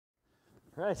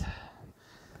Right.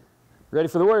 Ready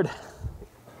for the word?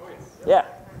 Yeah,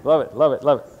 love it, love it,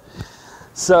 love it.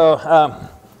 So,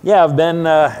 I've been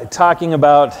talking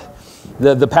about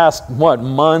the past,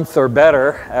 month or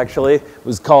better, actually. It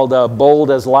was called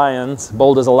Bold as a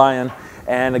Lion,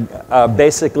 and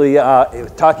basically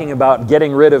talking about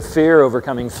getting rid of fear,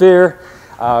 overcoming fear,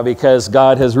 because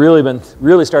God has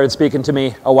really started speaking to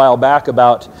me a while back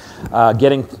about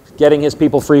getting His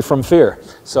people free from fear.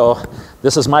 So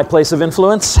this is my place of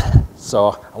influence.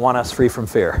 So I want us free from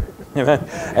fear.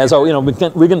 And so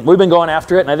we've been going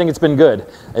after it, and I think it's been good.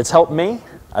 It's helped me.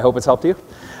 I hope it's helped you.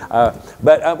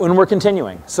 But when we're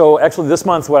continuing, so actually this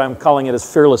month what I'm calling it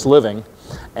is fearless living.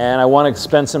 And I want to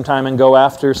spend some time and go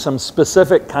after some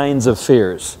specific kinds of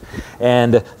fears.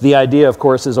 And the idea, of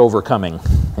course, is overcoming.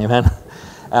 Amen?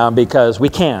 Because we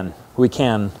can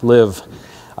live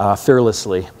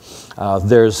fearlessly.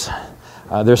 There's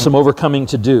some overcoming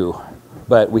to do,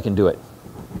 but we can do it.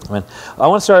 Amen. I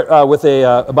want to start with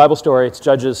a Bible story. It's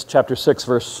Judges chapter 6,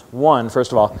 verse 1,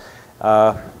 first of all.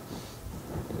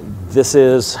 This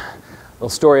is a little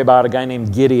story about a guy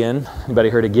named Gideon. Anybody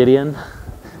heard of Gideon?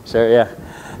 Sure, yeah.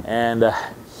 And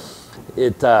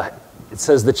it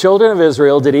says, the children of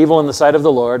Israel did evil in the sight of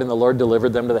the Lord, and the Lord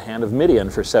delivered them to the hand of Midian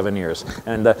for 7 years.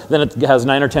 And then it has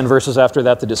 9 or 10 verses after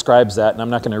that describes that, and I'm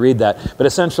not going to read that. But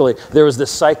essentially, there was this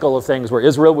cycle of things where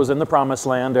Israel was in the promised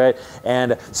land, right?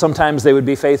 And sometimes they would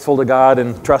be faithful to God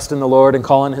and trust in the Lord and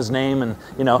call on His name, and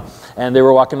they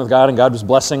were walking with God, and God was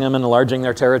blessing them and enlarging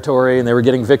their territory, and they were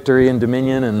getting victory and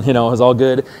dominion, and it was all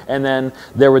good. And then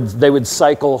they would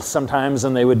cycle sometimes,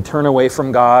 and they would turn away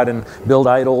from God and build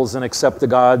idols and accept the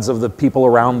gods of the people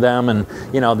around them and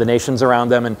the nations around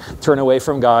them, and turn away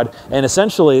from God. And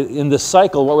essentially in this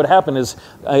cycle what would happen is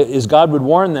God would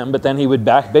warn them, but then He would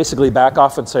basically back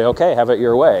off and say, okay, have it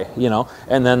your way,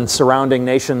 and then surrounding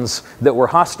nations that were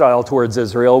hostile towards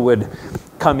Israel would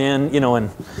come in,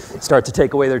 and start to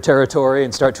take away their territory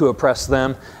and start to oppress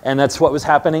them. And that's what was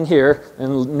happening here.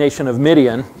 And the nation of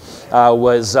Midian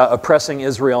was oppressing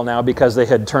Israel now because they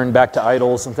had turned back to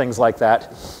idols and things like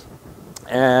that.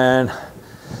 And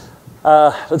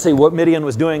let's see, what Midian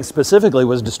was doing specifically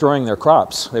was destroying their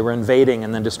crops. They were invading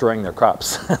and then destroying their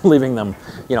crops, leaving them,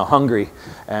 hungry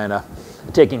and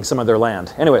taking some of their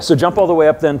land. Anyway, so jump all the way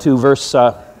up then to verse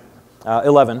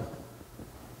 11.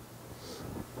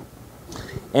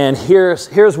 And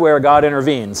here's where God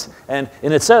intervenes. And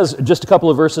it says just a couple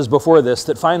of verses before this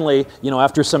that finally,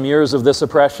 after some years of this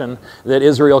oppression, that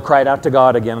Israel cried out to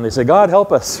God again. And they said, God,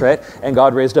 help us, right? And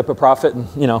God raised up a prophet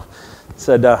and,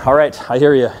 said, all right, I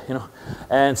hear you,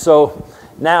 And so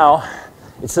now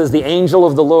it says the angel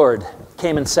of the Lord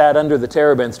came and sat under the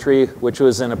terebinth tree, which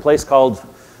was in a place called,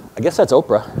 I guess that's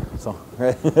Oprah, so,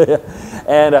 right?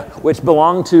 And which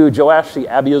belonged to Joash the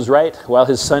Abiezrite, while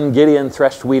his son Gideon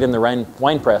threshed wheat in the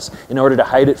winepress in order to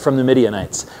hide it from the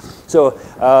Midianites. So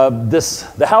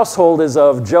the household is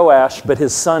of Joash, but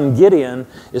his son Gideon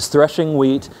is threshing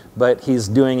wheat, but he's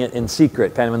doing it in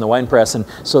secret, kind of in the winepress, and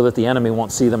so that the enemy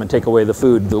won't see them and take away the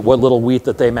food, what little wheat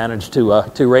that they managed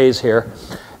to raise here.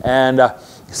 And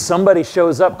somebody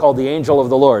shows up called the angel of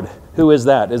the Lord. Who is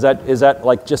that? Is that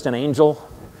like just an angel?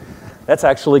 That's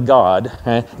actually God.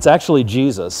 It's actually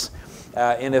Jesus.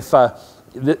 And if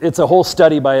it's a whole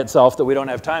study by itself that we don't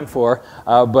have time for,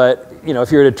 but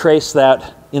if you were to trace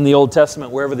that in the Old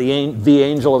Testament, wherever the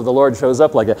angel of the Lord shows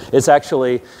up like that, it's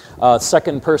actually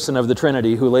second person of the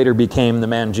Trinity who later became the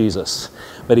man Jesus.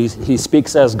 But he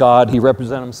speaks as God. He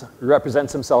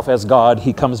represents himself as God.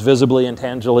 He comes visibly and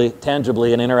tangibly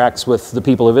and interacts with the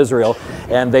people of Israel,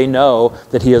 and they know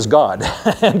that he is God.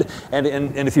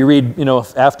 and if you read,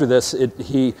 after this,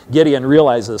 Gideon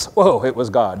realizes, whoa, it was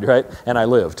God, right? And I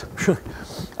lived.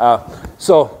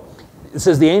 So it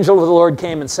says, the angel of the Lord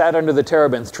came and sat under the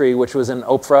terebinth tree, which was in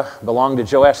Ophrah, belonged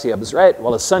to Joash the Abiezrite,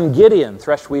 while his son Gideon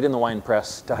threshed wheat in the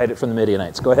winepress to hide it from the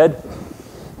Midianites. Go ahead.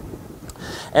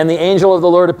 And the angel of the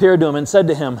Lord appeared to him and said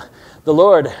to him, the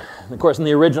Lord, of course in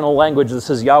the original language this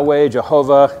is Yahweh,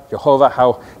 Jehovah,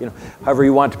 however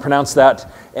you want to pronounce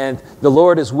that, and the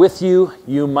Lord is with you,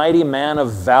 you mighty man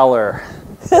of valor.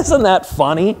 Isn't that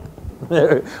funny?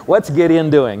 What's Gideon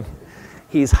doing?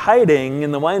 He's hiding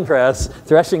in the winepress,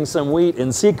 threshing some wheat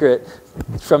in secret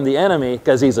from the enemy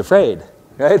because he's afraid,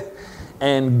 right?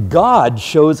 And God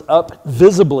shows up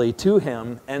visibly to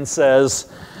him and says,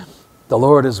 the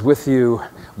Lord is with you,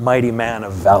 mighty man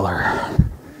of valor.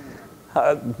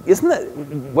 Isn't that,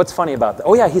 what's funny about that?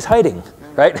 Oh yeah, he's hiding,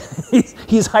 right?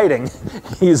 he's hiding.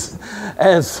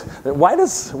 Why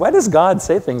does God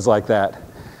say things like that?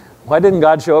 Why didn't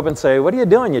God show up and say, what are you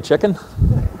doing, you chicken?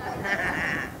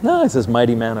 No, it says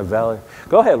mighty man of valor.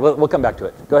 Go ahead, we'll come back to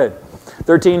it. Go ahead.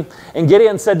 13, and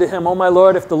Gideon said to him, "O my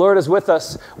Lord, if the Lord is with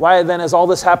us, why then has all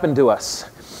this happened to us?"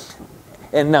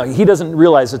 And now he doesn't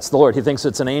realize it's the Lord. He thinks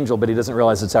it's an angel, but he doesn't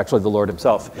realize it's actually the Lord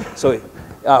himself. So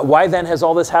why then has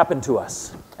all this happened to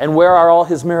us? And where are all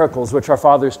his miracles which our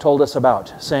fathers told us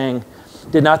about, saying,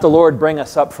 did not the Lord bring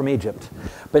us up from Egypt?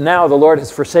 But now the Lord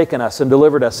has forsaken us and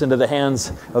delivered us into the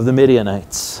hands of the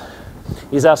Midianites.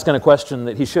 He's asking a question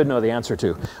that he should know the answer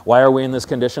to. Why are we in this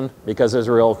condition? Because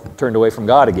Israel turned away from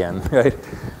God again, right?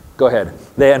 Go ahead.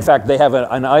 In fact, they have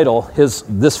an idol.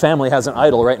 This family has an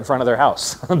idol right in front of their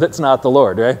house. That's not the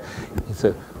Lord, right?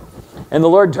 And the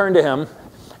Lord turned to him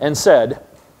and said,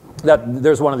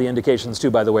 there's one of the indications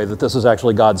too, by the way, that this is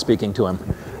actually God speaking to him.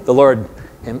 The Lord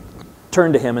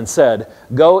turned to him and said,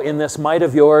 "Go in this might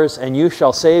of yours, and you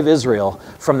shall save Israel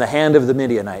from the hand of the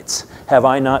Midianites. Have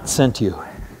I not sent you?"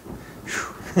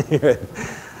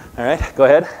 All right, go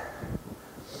ahead.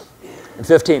 And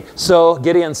 15, so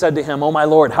Gideon said to him, "O my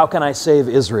Lord, how can I save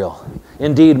Israel?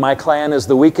 Indeed, my clan is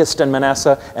the weakest in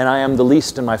Manasseh, and I am the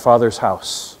least in my father's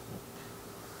house."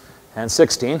 And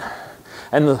 16,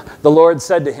 and the Lord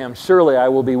said to him, "Surely I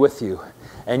will be with you,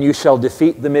 and you shall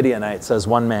defeat the Midianites as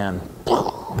one man."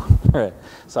 All right,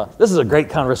 so this is a great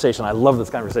conversation. I love this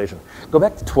conversation. Go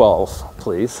back to 12,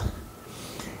 please.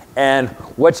 And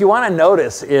what you want to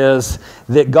notice is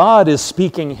that God is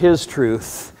speaking his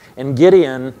truth, and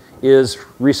Gideon is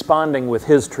responding with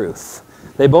his truth.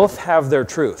 They both have their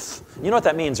truth. You know what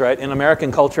that means, right? In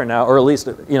American culture now, or at least,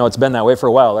 it's been that way for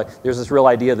a while, there's this real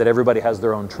idea that everybody has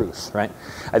their own truth, right?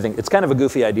 I think it's kind of a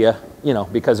goofy idea,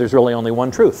 because there's really only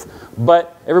one truth.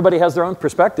 But everybody has their own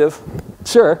perspective.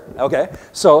 Sure, okay.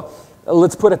 So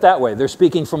let's put it that way. They're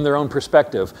speaking from their own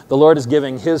perspective. The Lord is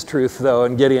giving his truth, though,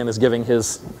 and Gideon is giving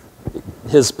his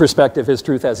perspective, his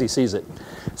truth as he sees it.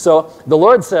 So the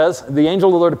Lord says, the angel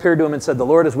of the Lord appeared to him and said, "The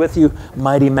Lord is with you,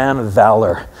 mighty man of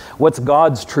valor." What's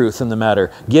God's truth in the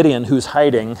matter? Gideon, who's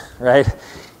hiding, right,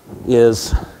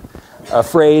 is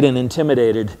afraid and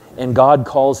intimidated, and God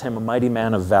calls him a mighty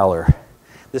man of valor.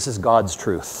 This is God's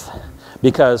truth.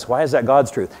 Because, why is that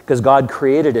God's truth? Because God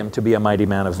created him to be a mighty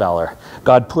man of valor.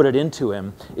 God put it into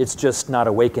him. It's just not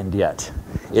awakened yet.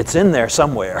 It's in there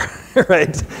somewhere,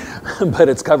 right? But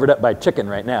it's covered up by chicken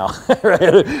right now,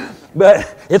 right?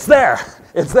 But it's there.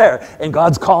 It's there. And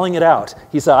God's calling it out.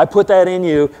 He said, "I put that in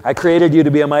you. I created you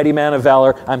to be a mighty man of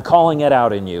valor. I'm calling it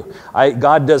out in you."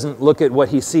 God doesn't look at what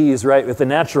he sees, right, with the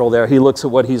natural there. He looks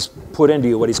at what he's put into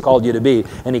you, what he's called you to be,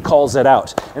 and he calls it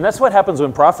out. And that's what happens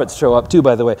when prophets show up too,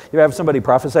 by the way. You have somebody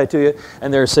prophesy to you,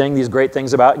 and they're saying these great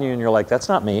things about you, and you're like, "That's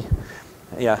not me."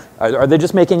 Yeah. Are they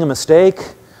just making a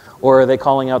mistake? Or are they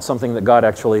calling out something that God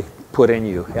actually put in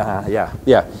you?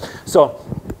 Yeah. So,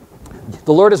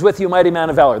 the Lord is with you, mighty man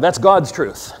of valor. That's God's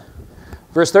truth.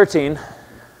 Verse 13,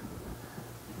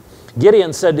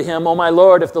 Gideon said to him, "O my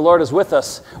Lord, if the Lord is with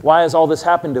us, why has all this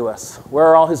happened to us? Where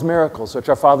are all his miracles, which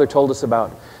our father told us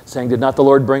about, saying, did not the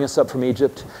Lord bring us up from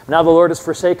Egypt? Now the Lord has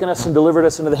forsaken us and delivered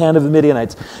us into the hand of the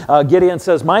Midianites." Gideon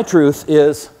says, my truth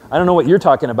is, I don't know what you're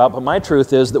talking about, but my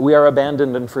truth is that we are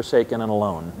abandoned and forsaken and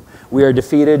alone. We are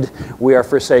defeated, we are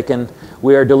forsaken,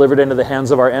 we are delivered into the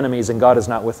hands of our enemies, and God is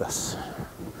not with us.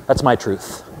 That's my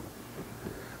truth.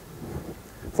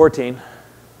 14.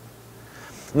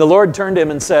 And the Lord turned to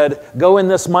him and said, "Go in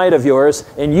this might of yours,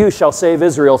 and you shall save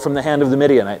Israel from the hand of the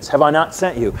Midianites. Have I not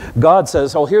sent you?" God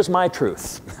says, "Oh, here's my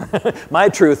truth." My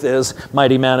truth is,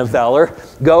 mighty man of valor,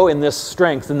 go in this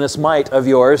strength, in this might of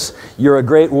yours. You're a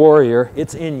great warrior.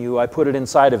 It's in you. I put it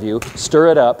inside of you. Stir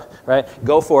it up, right?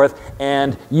 Go forth,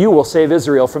 and you will save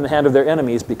Israel from the hand of their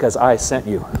enemies because I sent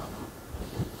you.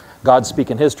 God's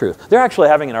speaking his truth. They're actually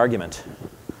having an argument.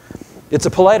 It's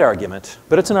a polite argument,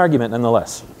 but it's an argument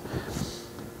nonetheless.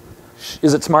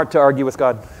 Is it smart to argue with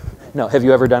God? No. Have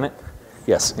you ever done it?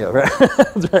 Yes. Yeah, right.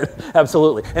 Right.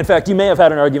 Absolutely. In fact, you may have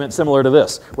had an argument similar to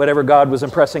this. Whatever God was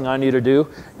impressing on you to do,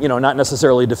 not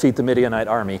necessarily defeat the Midianite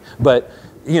army, but,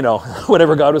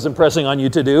 whatever God was impressing on you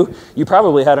to do, you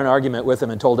probably had an argument with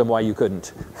him and told him why you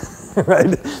couldn't.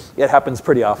 Right? It happens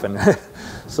pretty often.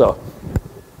 So,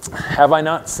 have I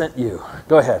not sent you?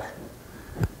 Go ahead.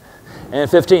 And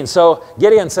 15, so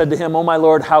Gideon said to him, "O my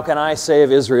Lord, how can I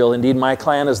save Israel? Indeed, my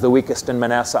clan is the weakest in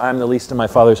Manasseh. I am the least in my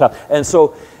father's house." And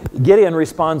so Gideon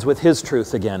responds with his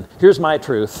truth again. Here's my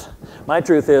truth. My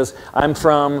truth is, I'm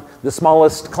from the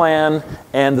smallest clan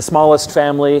and the smallest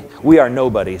family. We are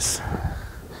nobodies.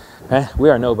 Okay? We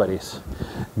are nobodies.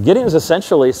 Gideon is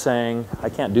essentially saying, I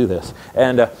can't do this.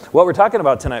 And what we're talking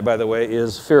about tonight, by the way,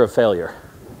 is fear of failure.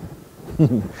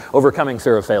 Overcoming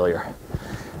fear of failure.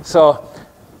 So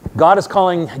God is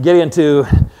calling Gideon to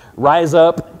rise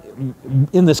up,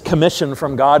 in this commission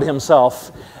from God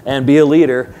himself and be a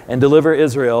leader and deliver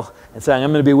Israel and saying,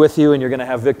 I'm going to be with you and you're going to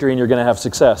have victory and you're going to have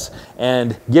success.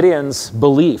 And Gideon's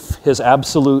belief, his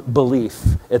absolute belief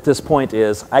at this point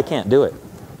is, I can't do it.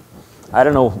 I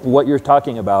don't know what you're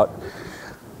talking about,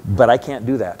 but I can't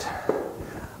do that.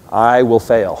 I will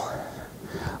fail.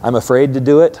 I'm afraid to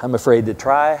do it. I'm afraid to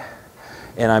try.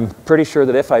 And I'm pretty sure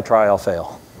that if I try, I'll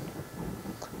fail.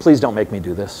 Please don't make me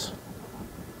do this.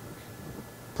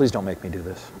 Please don't make me do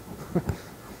this.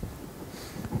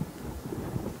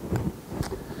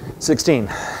 16.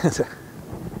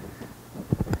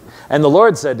 And the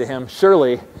Lord said to him,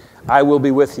 surely I will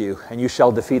be with you, and you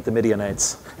shall defeat the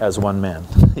Midianites as one man.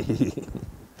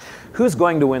 Who's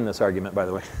going to win this argument, by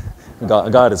the way?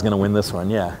 God is going to win this one,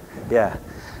 yeah.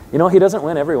 You know, he doesn't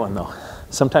win everyone, though.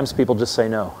 Sometimes people just say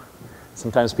no.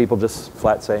 Sometimes people just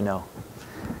flat say no.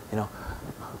 You know,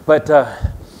 but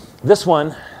this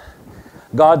one,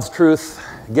 God's truth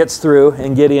gets through,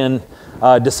 and Gideon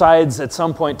decides at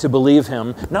some point to believe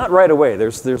him. Not right away.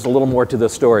 There's a little more to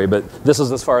this story, but this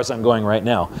is as far as I'm going right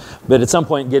now. But at some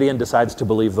point, Gideon decides to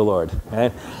believe the Lord,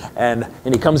 okay? And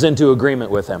he comes into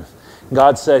agreement with him.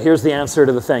 God said, here's the answer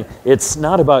to the thing. It's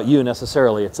not about you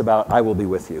necessarily. It's about, I will be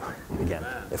with you again.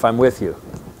 If I'm with you,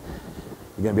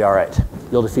 you're going to be all right.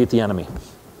 You'll defeat the enemy.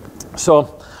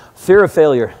 So, fear of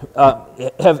failure.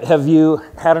 Have you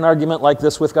had an argument like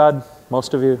this with God?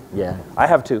 Most of you? Yeah. I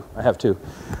have too.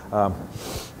 And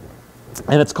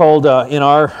it's called, in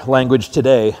our language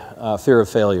today, fear of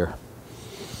failure.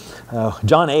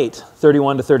 John 8,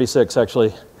 31 to 36,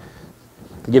 actually,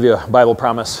 to give you a Bible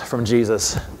promise from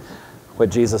Jesus, what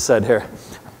Jesus said here.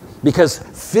 Because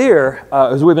fear,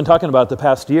 as we've been talking about the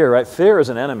past year, right? Fear is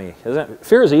an enemy, isn't it?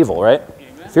 Fear is evil, right?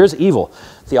 Amen. Fear is evil.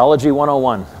 Theology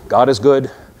 101. God is good,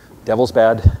 devil's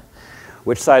bad.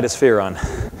 Which side is fear on?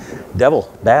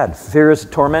 Devil, bad. Fear is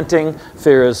tormenting.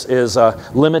 Fear is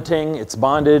limiting. It's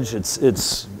bondage.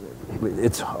 It's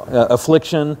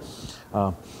affliction.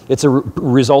 It's a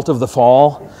result of the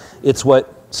fall. It's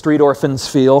what street orphans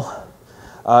feel.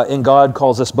 And God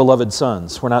calls us beloved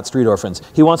sons. We're not street orphans.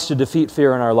 He wants to defeat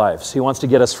fear in our lives. He wants to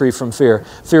get us free from fear.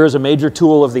 Fear is a major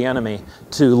tool of the enemy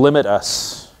to limit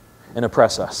us and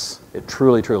oppress us. It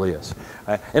truly, truly is.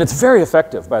 Right? And it's very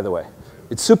effective, by the way.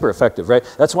 It's super effective, right?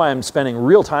 That's why I'm spending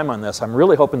real time on this. I'm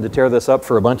really hoping to tear this up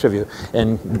for a bunch of you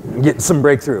and get some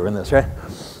breakthrough in this, right?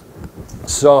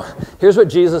 So here's what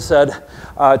Jesus said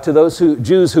to those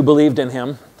Jews who believed in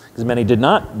him, because many did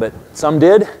not, but some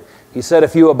did. He said,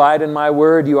 if you abide in my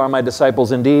word, you are my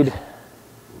disciples indeed.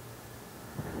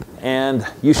 And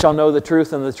you shall know the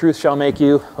truth, and the truth shall make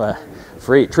you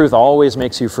free. Truth always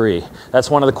makes you free. That's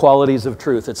one of the qualities of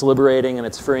truth. It's liberating and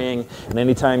it's freeing. And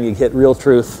anytime you hit real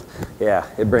truth, yeah,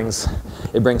 it brings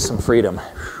some freedom.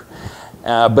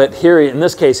 But here, in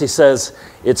this case, he says,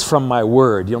 it's from my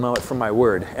word. You'll know it from my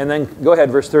word. And then, go ahead,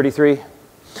 verse 33.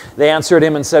 They answered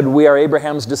him and said, we are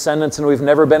Abraham's descendants and we've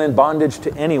never been in bondage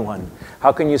to anyone.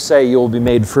 How can you say you will be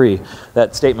made free?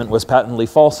 That statement was patently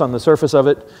false on the surface of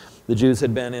it. The Jews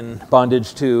had been in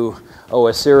bondage to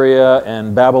Assyria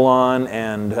and Babylon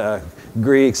and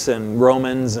Greeks and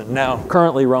Romans, and now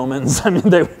currently Romans. I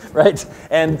mean, right?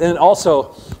 And also,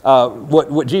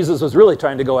 what Jesus was really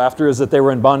trying to go after is that they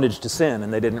were in bondage to sin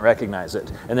and they didn't recognize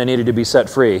it, and they needed to be set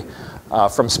free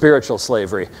from spiritual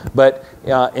slavery. But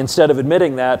instead of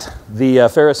admitting that, the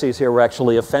Pharisees here were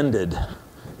actually offended,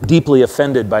 deeply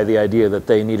offended by the idea that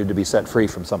they needed to be set free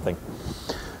from something.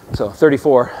 So,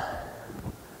 34.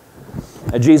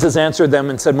 Jesus answered them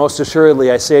and said, most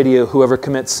assuredly I say to you, whoever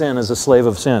commits sin is a slave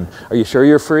of sin. Are you sure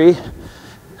you're free?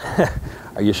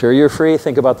 Are you sure you're free?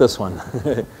 Think about this one.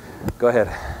 Go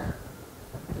ahead.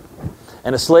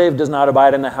 And a slave does not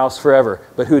abide in the house forever.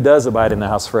 But who does abide in the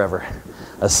house forever?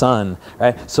 A son,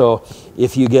 right? So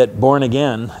if you get born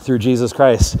again through Jesus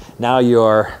Christ, now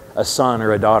you're a son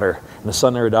or a daughter. And a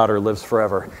son or a daughter lives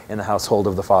forever in the household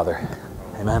of the Father.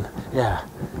 Amen? Yeah.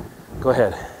 Go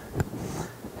ahead.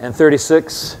 And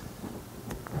 36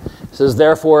 says,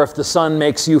 therefore, if the Son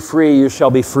makes you free, you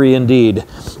shall be free indeed.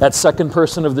 That second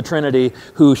person of the Trinity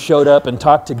who showed up and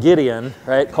talked to Gideon,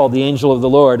 right, called the angel of the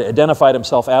Lord, identified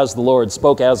himself as the Lord,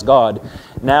 spoke as God,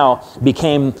 now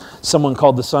became someone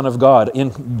called the Son of God,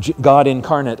 God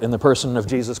incarnate in the person of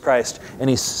Jesus Christ. And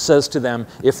he says to them,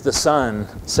 if the Son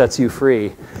sets you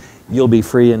free, you'll be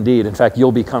free indeed. In fact,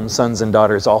 you'll become sons and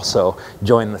daughters also.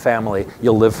 Join the family.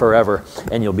 You'll live forever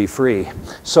and you'll be free.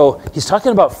 So he's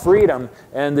talking about freedom.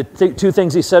 And the two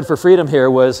things he said for freedom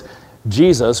here was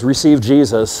Jesus, receive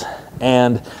Jesus,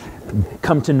 and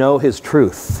come to know his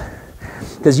truth.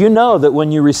 Because you know that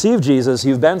when you receive Jesus,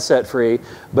 you've been set free,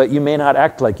 but you may not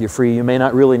act like you're free. You may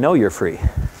not really know you're free.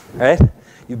 right?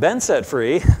 You've been set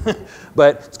free,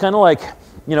 but it's kind of like,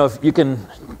 if you can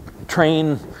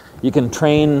train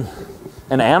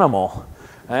an animal,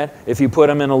 right? If you put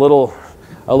them in a little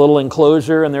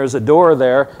enclosure and there's a door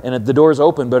there and the door's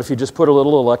open, but if you just put a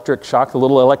little electric shock, a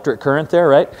little electric current there,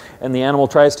 right? And the animal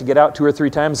tries to get out 2 or 3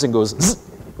 times and goes, zzz,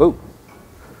 whoa,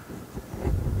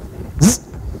 zzz,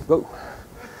 whoa.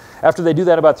 After they do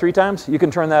that about 3 times, you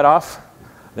can turn that off.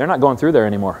 They're not going through there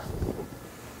anymore.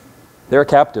 They're a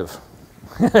captive,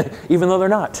 even though they're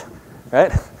not,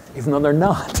 right? Even though they're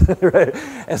not, right?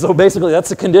 And so basically that's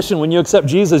the condition. When you accept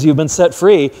Jesus, you've been set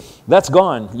free. That's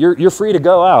gone. You're free to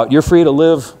go out. You're free to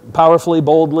live powerfully,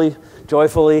 boldly,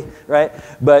 joyfully, right?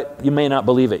 But you may not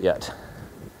believe it yet.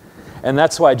 And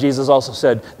that's why Jesus also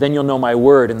said, then you'll know my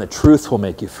word and the truth will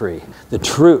make you free. The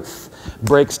truth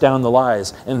breaks down the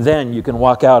lies. And then you can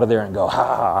walk out of there and go,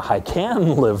 I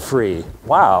can live free.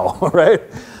 Wow, right?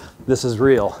 This is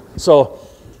real. So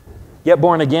get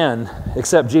born again,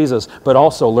 accept Jesus, but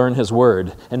also learn his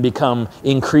word and become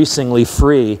increasingly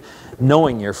free,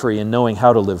 knowing you're free and knowing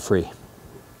how to live free.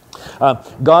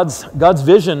 God's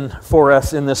vision for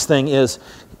us in this thing is,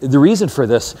 the reason for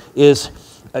this is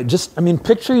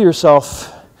picture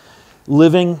yourself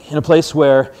living in a place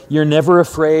where you're never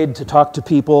afraid to talk to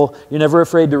people, you're never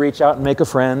afraid to reach out and make a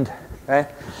friend, right?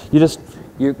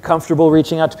 You're comfortable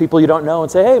reaching out to people you don't know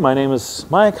and say, hey, my name is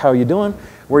Mike, how are you doing?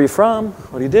 Where are you from?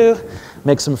 What do you do?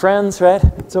 Make some friends, right?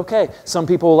 It's okay. Some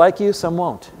people will like you, some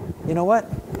won't. You know what?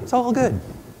 It's all good.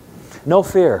 No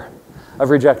fear of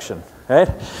rejection, right?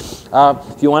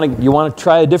 If you want to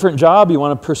try a different job, you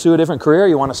want to pursue a different career,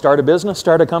 you want to start a business,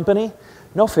 start a company,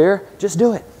 no fear. Just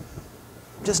do it.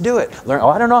 Just do it. Learn.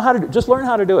 I don't know how to do it. Just learn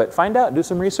how to do it. Find out. Do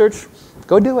some research.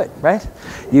 Go do it, right?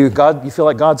 You feel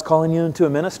like God's calling you into a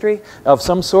ministry of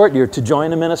some sort. You're to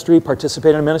join a ministry,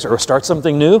 participate in a ministry, or start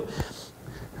something new.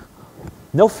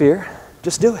 No fear.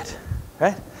 Just do it,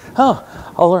 right?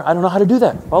 I'll learn. I don't know how to do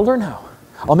that. I'll learn how.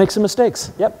 I'll make some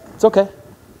mistakes. Yep, it's okay.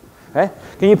 Right?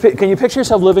 Can you picture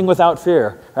yourself living without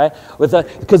fear, right?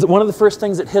 Because one of the first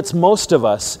things that hits most of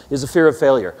us is a fear of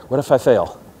failure. What if I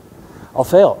fail? I'll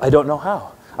fail. I don't know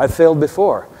how. I've failed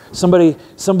before. Somebody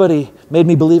made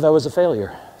me believe I was a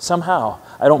failure. Somehow,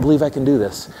 I don't believe I can do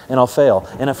this, and I'll fail.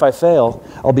 And if I fail,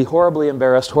 I'll be horribly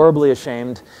embarrassed, horribly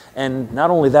ashamed, and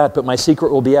not only that, but my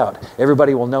secret will be out.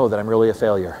 Everybody will know that I'm really a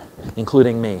failure,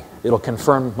 including me. It'll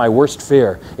confirm my worst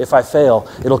fear. If I fail,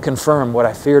 it'll confirm what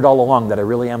I feared all along, that I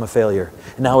really am a failure.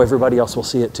 And now everybody else will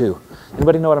see it too.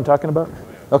 Anybody know what I'm talking about?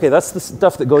 Okay, that's the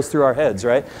stuff that goes through our heads,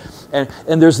 right? And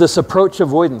there's this approach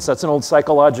avoidance. That's an old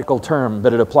psychological term,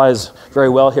 but it applies very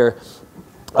well here.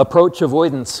 Approach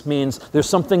avoidance means there's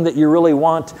something that you really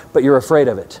want, but you're afraid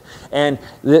of it. And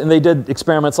they did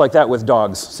experiments like that with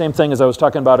dogs. Same thing as I was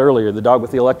talking about earlier, the dog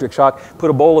with the electric shock. Put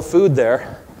a bowl of food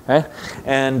there, right?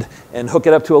 And hook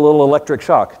it up to a little electric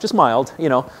shock. Just mild,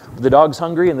 The dog's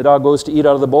hungry and the dog goes to eat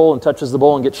out of the bowl and touches the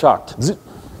bowl and gets shocked.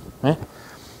 Right?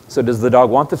 So does the dog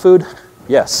want the food?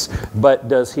 Yes. But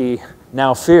does he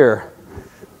now fear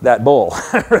that bowl?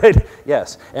 Right?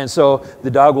 Yes. And so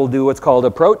the dog will do what's called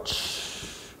approach.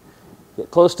 Get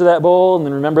close to that bowl and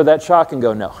then remember that shock and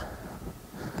go, no.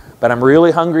 But I'm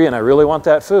really hungry and I really want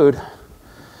that food.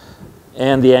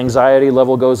 And the anxiety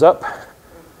level goes up.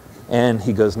 And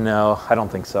he goes, no, I don't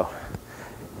think so.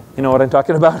 You know what I'm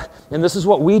talking about? And this is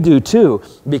what we do too.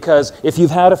 Because if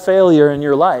you've had a failure in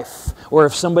your life, or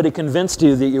if somebody convinced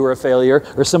you that you were a failure,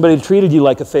 or somebody treated you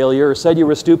like a failure, or said you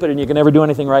were stupid and you could never do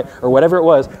anything right, or whatever it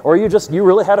was, or you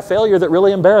really had a failure that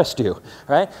really embarrassed you,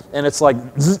 right? And it's like,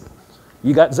 zzz,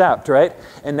 you got zapped, right?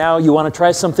 And now you want to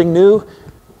try something new,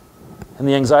 and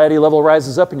the anxiety level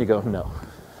rises up and you go, no.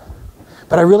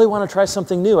 But I really want to try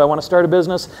something new. I want to start a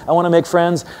business. I want to make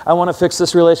friends. I want to fix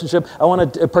this relationship. I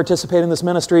want to participate in this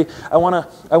ministry. I want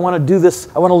to do this.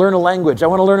 I want to learn a language. I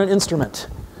want to learn an instrument.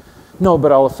 No,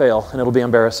 but I'll fail, and it'll be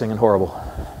embarrassing and horrible.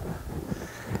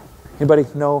 Anybody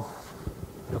know?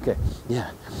 Okay,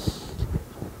 yeah.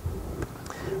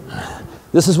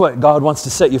 This is what God wants to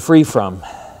set you free from.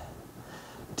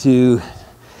 To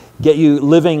get you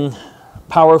living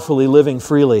powerfully, living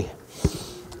freely.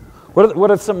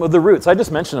 What are some of the roots? I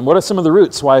just mentioned them. What are some of the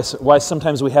roots why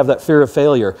sometimes we have that fear of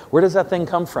failure? Where does that thing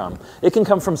come from? It can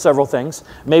come from several things.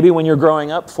 Maybe when you're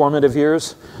growing up, formative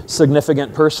years,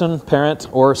 significant person, parent,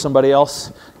 or somebody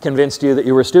else convinced you that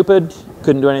you were stupid,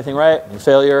 couldn't do anything right, and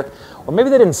failure. Or maybe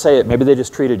they didn't say it, maybe they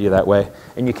just treated you that way.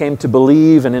 And you came to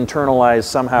believe and internalize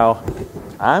somehow,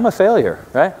 I'm a failure,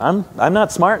 right? I'm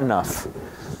not smart enough.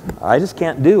 I just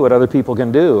can't do what other people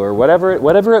can do, or whatever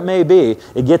it may be.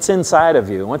 It gets inside of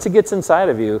you. Once it gets inside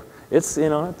of you, It's, you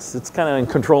know, it's kind of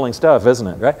controlling stuff, isn't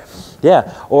it, right?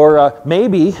 Yeah, or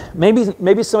maybe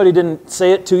somebody didn't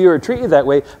say it to you or treat you that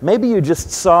way. Maybe you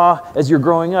just saw, as you're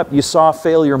growing up, you saw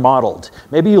failure modeled.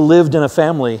 Maybe you lived in a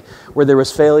family where there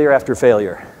was failure after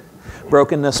failure.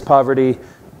 Brokenness, poverty,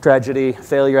 tragedy,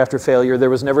 failure after failure. There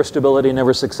was never stability,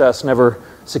 never success, never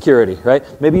security, right?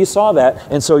 Maybe you saw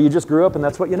that, and so you just grew up and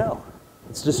that's what you know.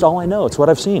 It's just all I know. It's what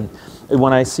I've seen.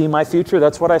 When I see my future,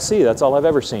 that's what I see. That's all I've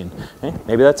ever seen. Okay?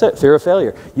 Maybe that's it. Fear of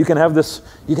failure. You can have this,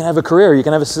 you can have a career, you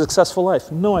can have a successful life.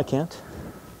 No, I can't.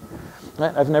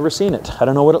 Right? I've never seen it. I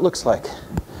don't know what it looks like.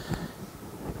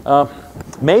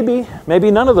 Maybe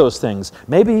none of those things.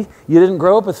 Maybe you didn't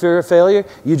grow up with fear of failure.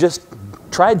 You just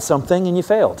tried something and you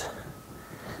failed.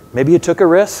 Maybe you took a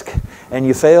risk and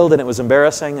you failed and it was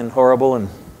embarrassing and horrible and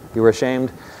you were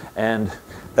ashamed, and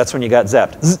that's when you got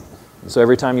zapped. So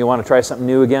every time you want to try something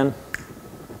new again,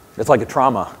 it's like a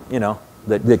trauma, you know,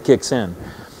 that kicks in.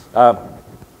 Am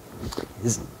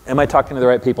I talking to the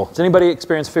right people? Does anybody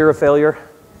experience fear of failure?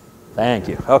 Thank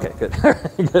you. Okay, good.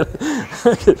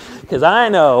 Because I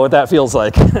know what that feels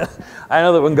like. I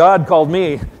know that when God called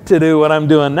me to do what I'm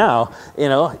doing now, you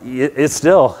know, it's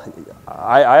still,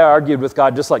 I argued with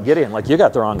God just like Gideon, like, you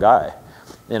got the wrong guy.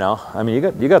 You know, I mean,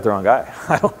 you got the wrong guy.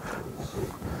 I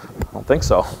don't think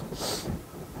so.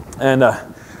 And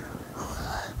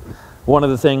one of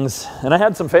the things, and I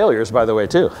had some failures, by the way,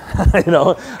 too. You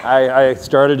know, I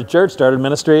started a church, started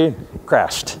ministry,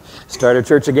 crashed. Started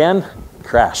church again,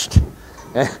 crashed.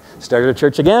 Started a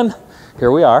church again,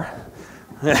 here we are.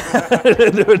 Yeah,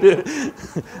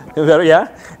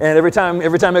 and every time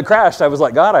it crashed, I was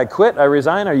like, God, I quit, I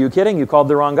resign. Are you kidding? You called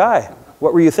the wrong guy.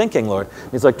 What were you thinking, Lord?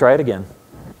 He's like, try it again.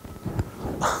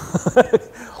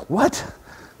 What?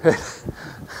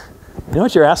 You know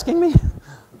what you're asking me?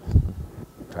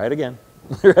 Try it again.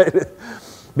 Right?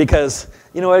 Because,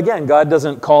 you know, again, God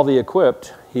doesn't call the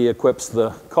equipped, he equips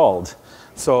the called.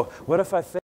 So what if I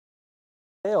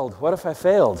failed? What if I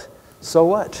failed? So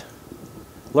what?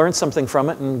 Learn something from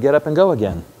it and get up and go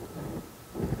again.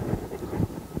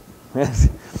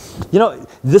 You know,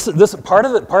 this part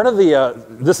of the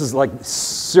this is like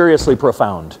seriously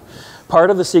profound. Part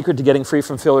of the secret to getting free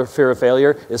from fear of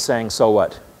failure is saying, so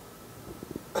what?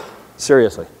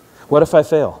 Seriously. What if I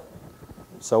fail?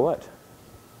 So what?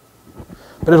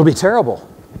 But it'll be terrible.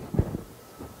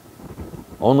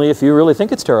 Only if you really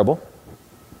think it's terrible.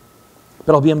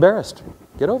 But I'll be embarrassed.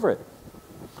 Get over it.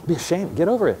 I'll be ashamed. Get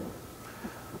over it.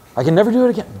 I can never do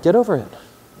it again. Get over it.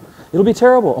 It'll be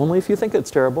terrible. Only if you think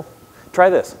it's terrible. Try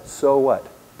this. So what?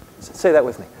 Say that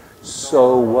with me.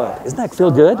 So what? Doesn't that feel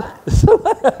good?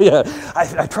 Yeah.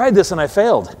 I tried this and I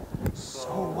failed.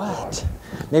 So what?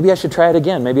 Maybe I should try it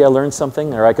again. Maybe I learned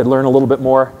something, or I could learn a little bit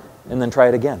more and then try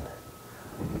it again.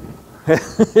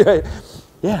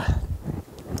 Yeah.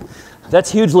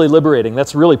 That's hugely liberating.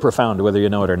 That's really profound, whether you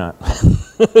know it or not.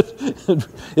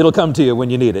 It'll come to you when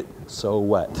you need it. So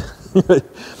what?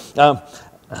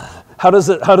 How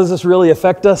does this really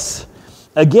affect us?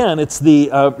 Again, it's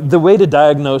the way to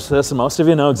diagnose this, and most of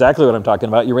you know exactly what I'm talking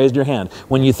about. You raised your hand.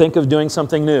 When you think of doing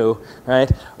something new, right?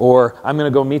 Or I'm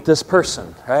going to go meet this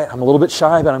person, right? I'm a little bit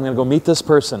shy, but I'm going to go meet this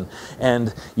person.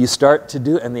 And you start to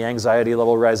do, and the anxiety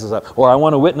level rises up. Or I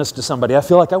want to witness to somebody. I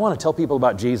feel like I want to tell people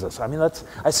about Jesus. I mean,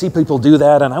 I see people do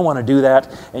that, and I want to do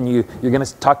that. And you're going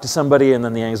to talk to somebody, and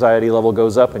then the anxiety level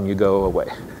goes up, and you go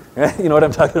away. You know what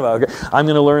I'm talking about? Okay. I'm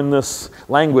going to learn this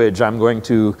language. I'm going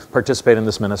to participate in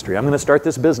this ministry. I'm going to start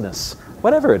this business.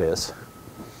 Whatever it is.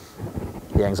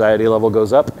 The anxiety level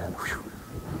goes up. And whew,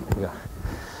 yeah.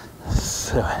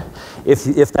 So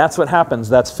if that's what happens,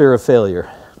 that's fear of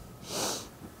failure.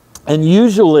 And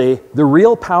usually, the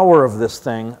real power of this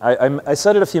thing, I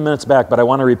said it a few minutes back, but I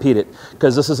want to repeat it,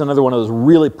 because this is another one of those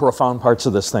really profound parts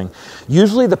of this thing.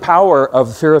 Usually the power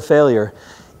of fear of failure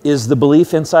is the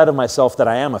belief inside of myself that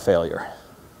I am a failure.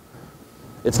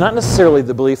 It's not necessarily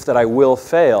the belief that I will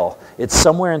fail. It's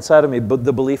somewhere inside of me, but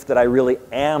the belief that I really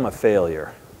am a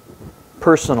failure.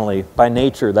 Personally, by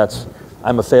nature,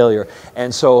 I'm a failure.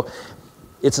 And so,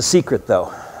 it's a secret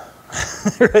though,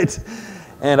 right?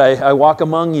 And I walk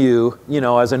among you, you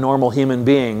know, as a normal human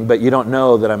being, but you don't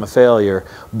know that I'm a failure.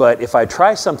 But if I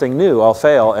try something new, I'll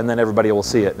fail, and then everybody will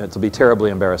see it, and it'll be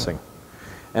terribly embarrassing.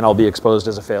 And I'll be exposed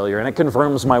as a failure. And it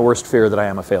confirms my worst fear that I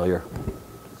am a failure.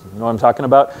 You know what I'm talking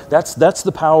about? That's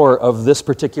the power of this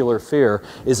particular fear,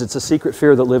 is it's a secret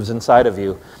fear that lives inside of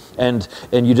you. And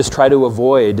you just try to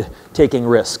avoid taking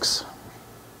risks.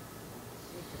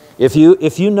 If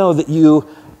you know that you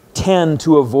tend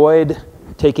to avoid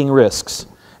taking risks,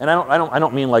 And I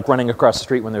don't mean like running across the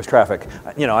street when there's traffic.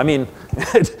 I mean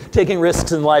taking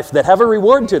risks in life that have a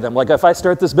reward to them. Like if I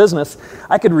start this business,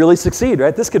 I could really succeed,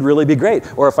 right? This could really be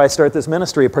great. Or if I start this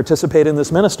ministry, participate in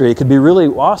this ministry, it could be really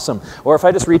awesome. Or if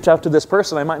I just reach out to this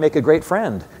person, I might make a great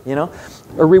friend, a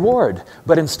reward.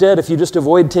 But instead, if you just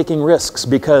avoid taking risks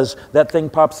because that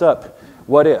thing pops up,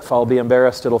 what if? I'll be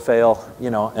embarrassed, it'll fail,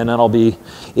 and then I'll be,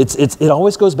 it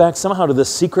always goes back somehow to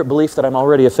this secret belief that I'm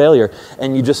already a failure,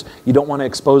 and you don't want to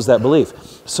expose that belief.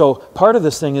 So part of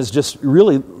this thing is just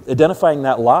really identifying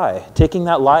that lie, taking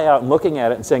that lie out and looking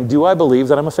at it and saying, do I believe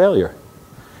that I'm a failure?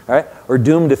 All right? Or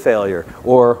doomed to failure,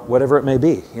 or whatever it may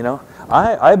be,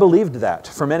 I believed that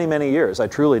for many, many years. I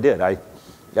truly did.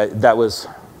 That was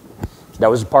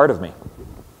a part of me.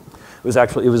 It was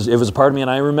a part of me, and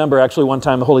I remember actually one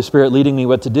time the Holy Spirit leading me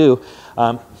what to do,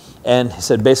 and he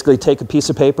said, basically take a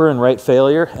piece of paper and write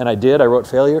failure, and I did. I wrote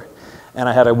failure, and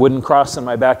I had a wooden cross in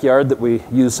my backyard that we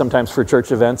use sometimes for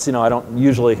church events. I don't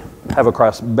usually have a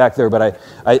cross back there, but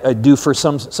I do for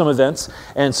some events.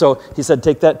 And so he said,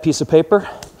 take that piece of paper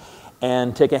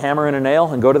and take a hammer and a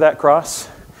nail and go to that cross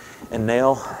and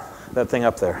nail that thing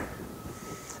up there.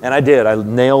 And I did. I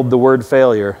nailed the word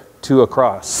failure to a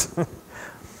cross.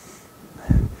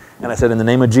 And I said, in the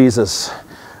name of Jesus,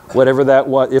 whatever that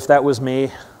was, if that was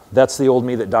me, that's the old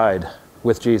me that died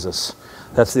with Jesus.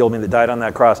 That's the old me that died on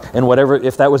that cross. And whatever,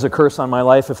 if that was a curse on my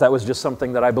life, if that was just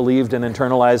something that I believed and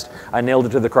internalized, I nailed it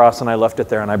to the cross and I left it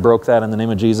there and I broke that in the name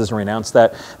of Jesus and renounced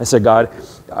that. I said, God,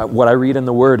 what I read in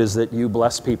the Word is that you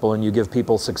bless people and you give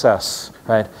people success,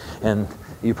 right? And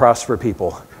you prosper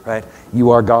people, right?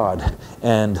 You are God,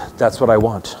 and that's what I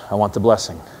want. I want the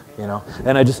blessing,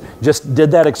 And I just did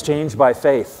that exchange by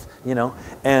faith.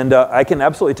 And I can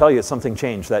absolutely tell you something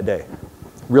changed that day.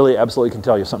 Really, absolutely can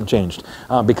tell you something changed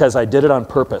because I did it on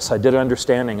purpose. I did it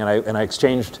understanding, and I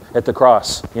exchanged at the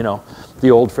cross, the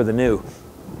old for the new.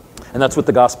 And that's what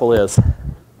the gospel is.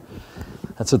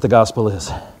 That's what the gospel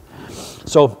is.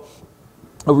 So,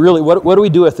 really, what do we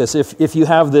do with this? If you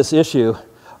have this issue,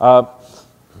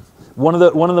 one of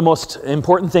the most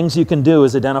important things you can do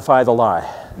is identify the lie.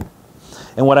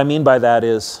 And what I mean by that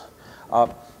is,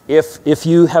 if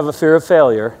you have a fear of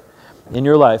failure in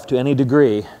your life to any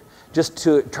degree, just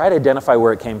to try to identify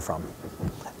where it came from.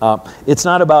 It's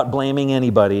not about blaming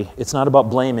anybody. It's not about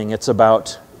blaming. It's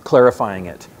about clarifying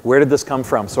it. Where did this come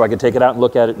from? So I could take it out and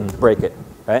look at it and break it.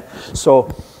 Right?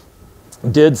 So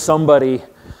did somebody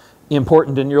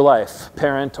important in your life,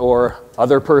 parent or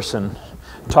other person,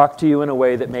 talk to you in a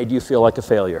way that made you feel like a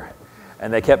failure?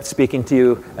 And they kept speaking to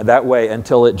you that way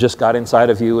until it just got inside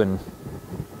of you and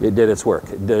it did its work,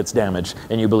 it did its damage,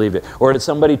 and you believed it. Or did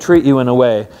somebody treat you in a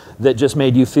way that just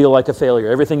made you feel like a failure?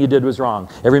 Everything you did was wrong.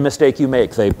 Every mistake you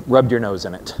make, they rubbed your nose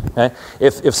in it. Okay?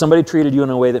 If somebody treated you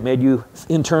in a way that made you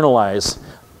internalize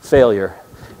failure,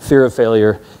 fear of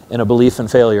failure, and a belief in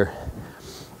failure,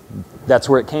 that's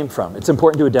where it came from. It's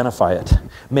important to identify it.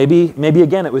 Maybe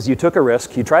again, it was you took a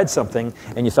risk, you tried something,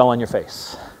 and you fell on your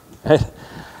face. Right?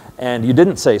 And you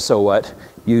didn't say, so what?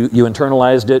 You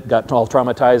internalized it, got all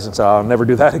traumatized, and said, I'll never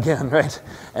do that again, right?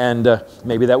 And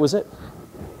maybe that was it.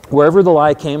 Wherever the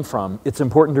lie came from, it's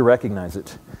important to recognize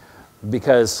it.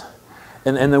 Because,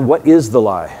 and then what is the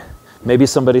lie? Maybe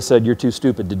somebody said, you're too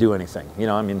stupid to do anything.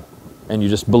 And you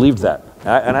just believed that.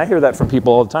 And I hear that from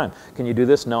people all the time. Can you do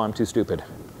this? No, I'm too stupid.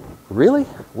 Really?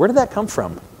 Where did that come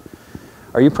from?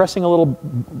 Are you pressing a little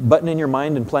button in your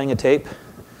mind and playing a tape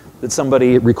that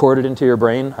somebody recorded into your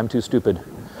brain? I'm too stupid.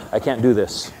 I can't do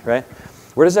this, right?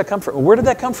 Where does that come from? Where did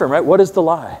that come from, right? What is the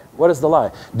lie? What is the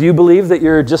lie? Do you believe that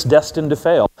you're just destined to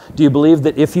fail? Do you believe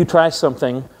that if you try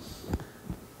something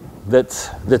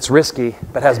that's risky,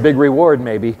 but has big reward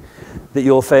maybe, that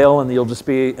you'll fail and you'll just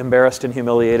be embarrassed and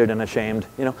humiliated and ashamed?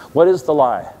 What is the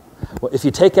lie? Well, if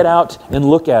you take it out and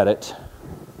look at it,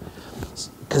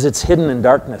 because it's hidden in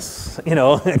darkness,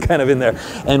 kind of in there.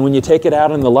 And when you take it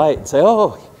out in the light and say,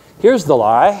 oh, here's the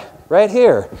lie. Right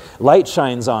here, light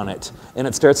shines on it, and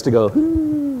it starts to go,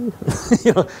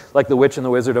 like the witch and the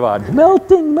Wizard of Oz,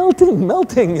 melting, melting,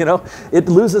 melting, It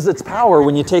loses its power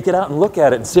when you take it out and look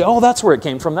at it and say, oh, that's where it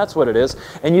came from, that's what it is.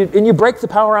 And you break the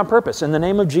power on purpose. In the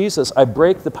name of Jesus, I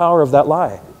break the power of that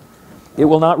lie. It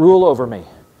will not rule over me,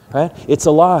 right? It's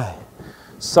a lie.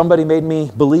 Somebody made me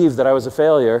believe that I was a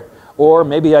failure, or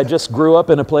maybe I just grew up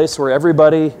in a place where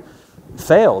everybody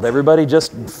failed. Everybody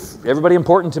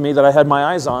important to me that I had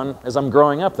my eyes on as I'm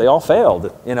growing up, they all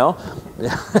failed,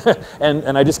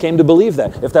 and I just came to believe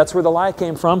that. If that's where the lie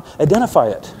came from, identify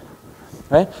it,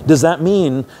 right? Does that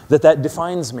mean that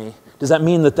defines me? Does that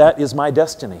mean that is my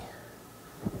destiny?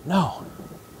 No.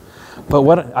 But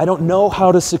what, I don't know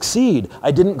how to succeed.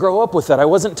 I didn't grow up with it. I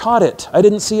wasn't taught it. I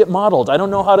didn't see it modeled. I don't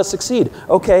know how to succeed.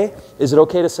 Okay, is it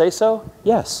okay to say so?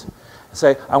 Yes.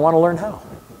 Say, I want to learn how.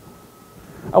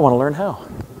 I want to learn how.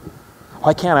 Oh,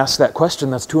 I can't ask that question.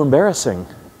 That's too embarrassing.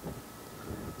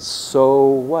 So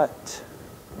what?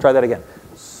 Try that again.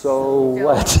 So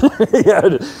what?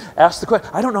 Yeah, ask the question.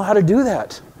 I don't know how to do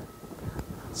that.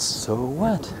 So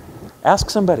what? Ask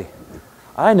somebody.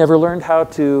 I never learned how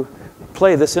to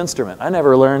play this instrument. I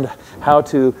never learned how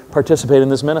to participate in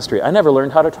this ministry. I never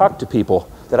learned how to talk to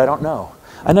people that I don't know.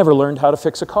 I never learned how to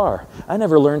fix a car. I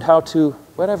never learned how to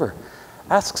whatever.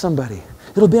 Ask somebody.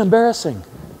 It'll be embarrassing.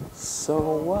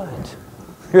 So what?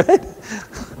 Right?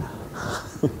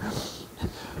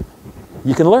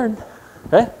 You can learn,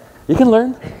 right? You can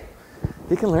learn.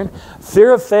 You can learn.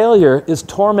 Fear of failure is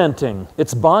tormenting.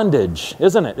 It's bondage,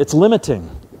 isn't it? It's limiting.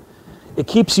 It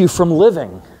keeps you from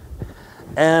living.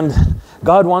 And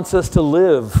God wants us to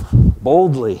live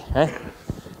boldly, eh?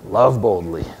 Love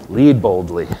boldly, lead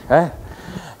boldly, eh?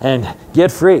 And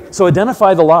get free. So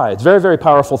identify the lie. It's a very, very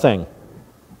powerful thing.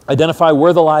 Identify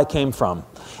where the lie came from.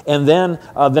 And then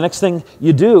the next thing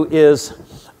you do is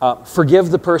forgive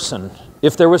the person.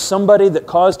 If there was somebody that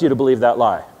caused you to believe that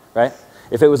lie, right?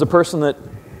 If it was a person that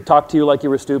talked to you like you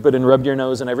were stupid and rubbed your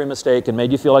nose in every mistake and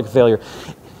made you feel like a failure,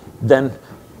 then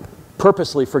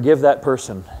purposely forgive that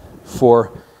person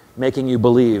for making you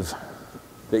believe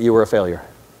that you were a failure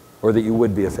or that you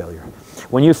would be a failure.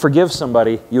 When you forgive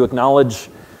somebody, you acknowledge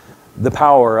the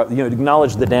power, you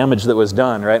acknowledge the damage that was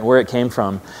done, right, and where it came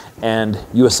from, and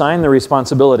you assign the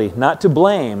responsibility, not to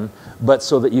blame, but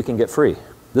so that you can get free.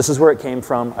 This is where it came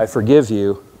from. I forgive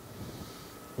you,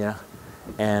 yeah,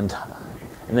 and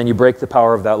then you break the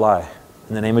power of that lie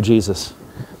in the name of Jesus.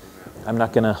 I'm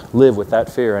not going to live with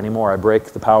that fear anymore. I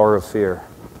break the power of fear.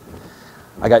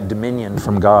 I got dominion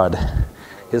from God.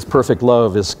 His perfect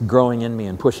love is growing in me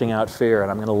and pushing out fear,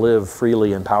 and I'm going to live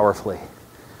freely and powerfully.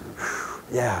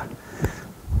 Yeah.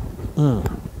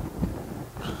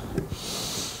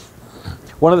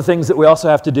 One of the things that we also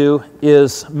have to do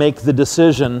is make the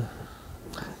decision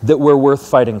that we're worth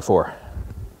fighting for.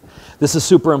 This is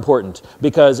super important,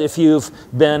 because if you've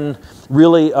been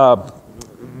really,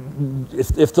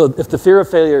 if the fear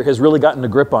of failure has really gotten a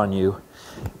grip on you,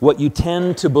 what you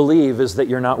tend to believe is that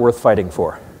you're not worth fighting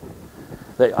for.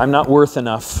 That I'm not worth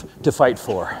enough to fight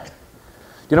for.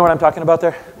 Do you know what I'm talking about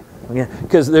there?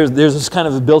 Because there's this kind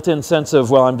of a built-in sense of,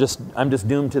 well, I'm just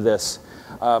doomed to this.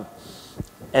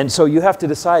 And so you have to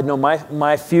decide, no,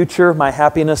 my future, my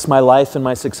happiness, my life, and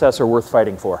my success are worth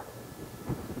fighting for.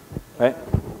 Right?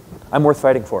 I'm worth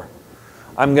fighting for.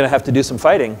 I'm going to have to do some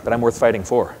fighting, but I'm worth fighting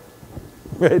for.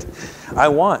 Right? I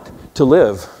want to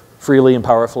live freely and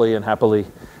powerfully and happily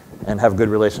and have good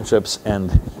relationships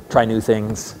and try new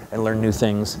things and learn new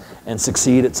things and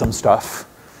succeed at some stuff.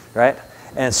 Right?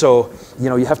 And so,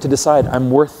 you have to decide,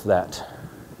 I'm worth that.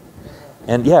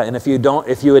 And yeah, and if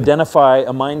you identify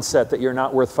a mindset that you're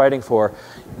not worth fighting for,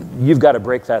 you've got to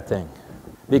break that thing.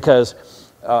 Because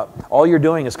all you're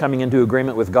doing is coming into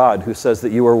agreement with God, who says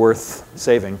that you are worth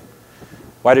saving.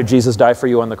 Why did Jesus die for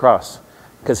you on the cross?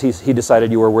 Because he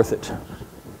decided you were worth it.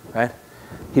 Right?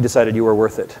 He decided you were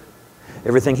worth it.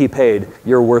 Everything he paid,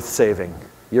 you're worth saving.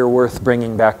 You're worth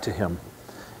bringing back to him.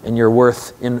 And you're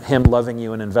worth in him loving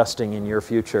you and investing in your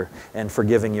future and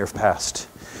forgiving your past.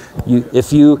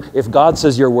 If God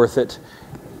says you're worth it,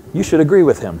 you should agree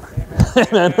with him.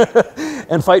 Amen.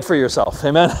 And fight for yourself.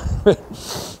 Amen.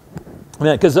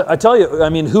 Because I tell you,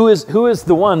 who is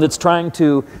the one that's trying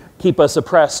to keep us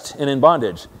oppressed and in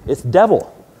bondage? It's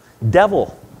devil.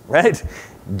 Devil, right?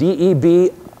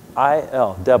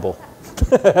 D-E-B-I-L, devil.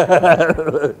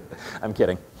 I'm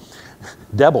kidding.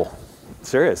 Devil.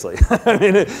 Seriously.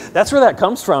 That's where that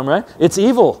comes from, right? It's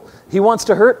evil. He wants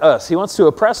to hurt us. He wants to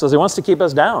oppress us. He wants to keep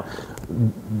us down.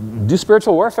 Do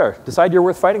spiritual warfare. Decide you're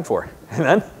worth fighting for.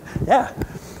 Amen? Yeah.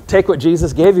 Take what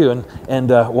Jesus gave you and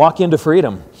walk into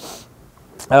freedom.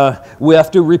 We have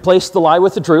to replace the lie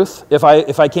with the truth. If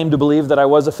I came to believe that I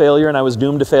was a failure and I was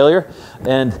doomed to failure,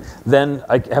 and then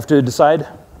I have to decide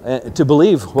to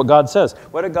believe what God says.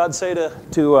 What did God say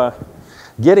to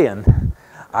Gideon?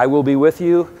 I will be with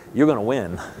you. You're going to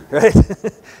win, right?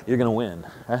 You're going to win.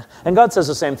 And God says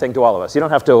the same thing to all of us. You don't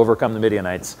have to overcome the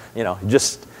Midianites. You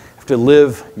just have to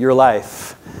live your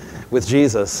life with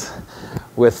Jesus,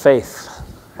 with faith,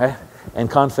 right? And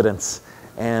confidence,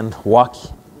 and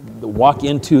walk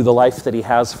into the life that he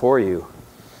has for you,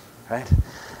 right?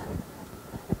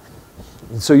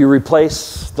 And so you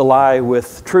replace the lie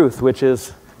with truth, which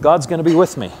is God's going to be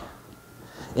with me.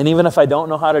 And even if I don't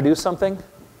know how to do something,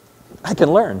 I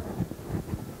can learn.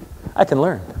 I can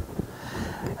learn.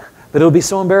 But it'll be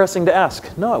so embarrassing to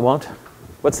ask. No, it won't.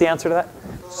 What's the answer to that?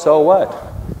 So what?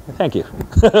 Thank you.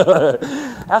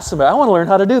 Ask somebody, I want to learn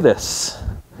how to do this.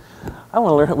 I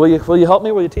want to learn. Will you help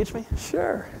me? Will you teach me?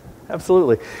 Sure.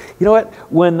 Absolutely. You know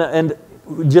what?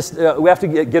 We have to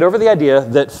get over the idea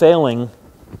that failing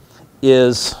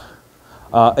is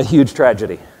a huge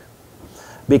tragedy.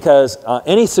 Because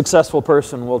any successful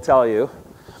person will tell you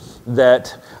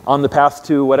that on the path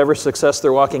to whatever success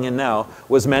they're walking in now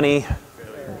was many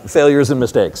failures and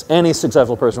mistakes. Any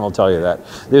successful person will tell you that.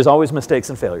 There's always mistakes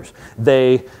and failures.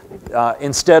 They,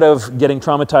 instead of getting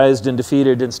traumatized and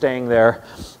defeated and staying there,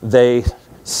 they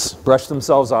brush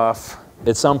themselves off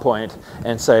at some point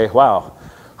and say, wow,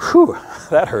 whew,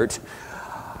 that hurt.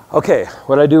 Okay,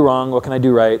 what did I do wrong? What can I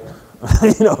do right?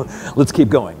 Let's keep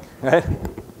going, right?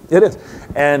 It is.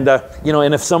 And,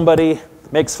 and if somebody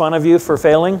makes fun of you for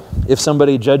failing, if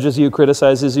somebody judges you,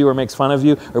 criticizes you, or makes fun of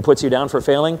you, or puts you down for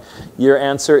failing, your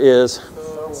answer is,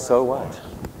 so what?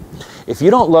 If you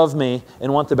don't love me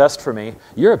and want the best for me,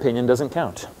 your opinion doesn't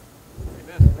count.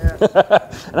 And I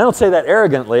don't say that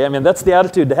arrogantly. I mean, that's the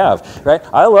attitude to have, right?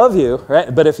 I love you,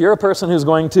 right? But if you're a person who's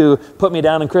going to put me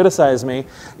down and criticize me,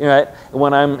 right,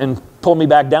 and pull me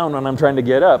back down when I'm trying to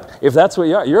get up, if that's what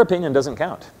you are, your opinion doesn't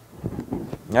count.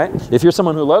 Right? If you're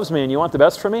someone who loves me and you want the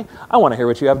best for me, I want to hear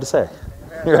what you have to say.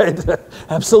 Right?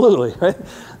 Absolutely. Right?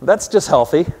 That's just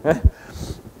healthy. Right?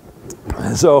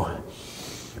 So,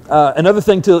 another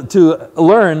thing to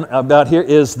learn about here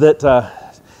is that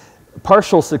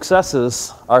partial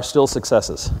successes are still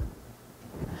successes.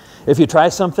 If you try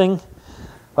something,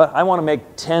 I want to make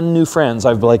 10 new friends.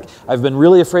 I've been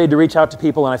really afraid to reach out to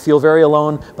people, and I feel very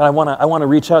alone. But I want to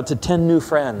reach out to 10 new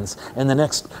friends and the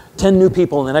next 10 new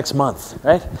people in the next month,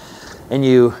 right? And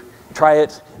you try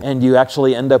it, and you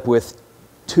actually end up with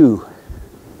 2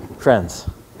 friends.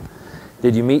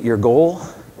 Did you meet your goal?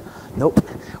 Nope.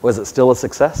 Was it still a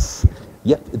success?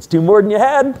 Yep. It's 2 more than you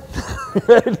had.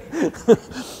 Right?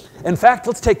 In fact,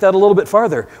 let's take that a little bit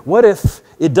farther. What if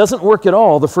it doesn't work at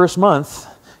all the first month?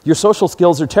 Your social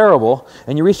skills are terrible,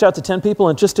 and you reached out to 10 people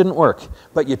and it just didn't work,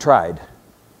 but you tried.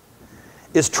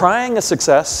 Is trying a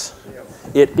success?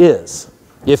 It is.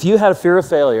 If you had a fear of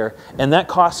failure, and that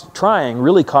trying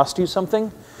really cost you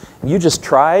something, you just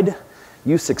tried,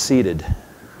 you succeeded.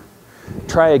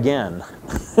 Try again,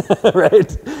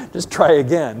 right? Just try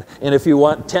again. And if you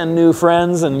want 10 new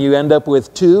friends and you end up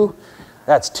with 2,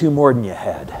 that's 2 more than you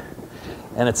had.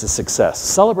 And it's a success.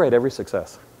 Celebrate every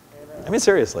success. I mean,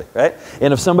 seriously, right?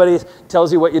 And if somebody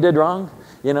tells you what you did wrong,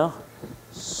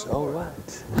 so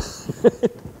what?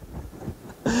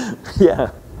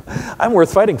 Yeah, I'm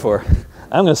worth fighting for.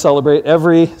 I'm going to celebrate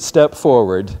every step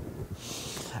forward.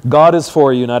 God is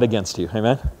for you, not against you.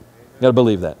 Amen? You got to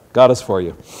believe that. God is for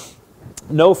you.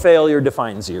 No failure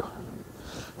defines you.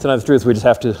 It's another truth we just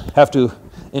have to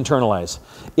internalize.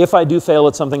 If I do fail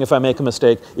at something, if I make a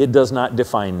mistake, it does not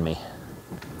define me.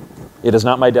 It is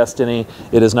not my destiny.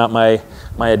 It is not my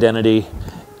identity.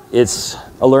 It's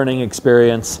a learning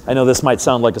experience. I know this might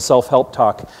sound like a self-help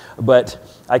talk, but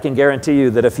I can guarantee you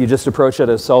that if you just approach it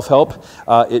as self-help,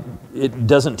 it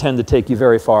doesn't tend to take you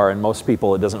very far, and most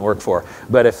people it doesn't work for.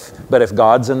 But if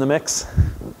God's in the mix,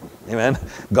 amen,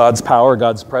 God's power,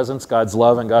 God's presence, God's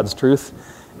love, and God's truth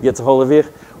gets a hold of you,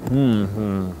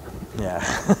 yeah,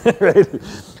 right?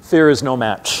 Fear is no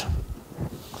match.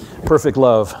 Perfect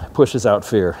love pushes out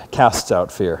fear, casts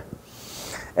out fear.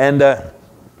 And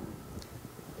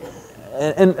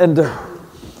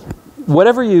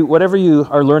whatever you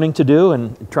are learning to do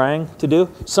and trying to do,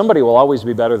 somebody will always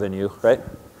be better than you, right?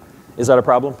 Is that a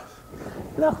problem?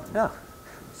 No.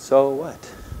 So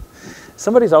what?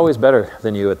 Somebody's always better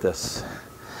than you at this.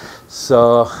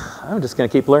 So I'm just going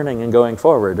to keep learning and going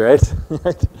forward, right?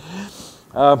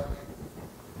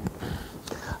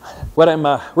 We're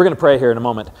going to pray here in a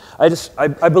moment. I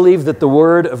believe that the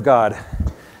Word of God,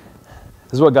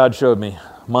 this is what God showed me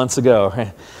months ago,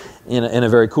 right? In a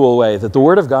very cool way, that the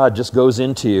Word of God just goes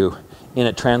into you and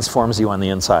it transforms you on the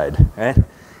inside, right?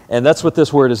 And that's what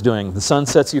this Word is doing. The Son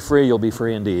sets you free, you'll be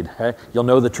free indeed, right? You'll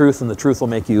know the truth, and the truth will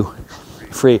make you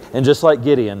free. And just like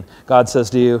Gideon, God says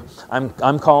to you,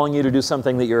 I'm calling you to do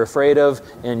something that you're afraid of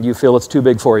and you feel it's too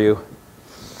big for you.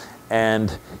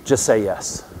 And just say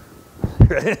yes.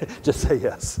 Just say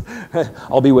yes.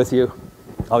 I'll be with you.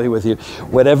 I'll be with you.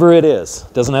 Whatever it is,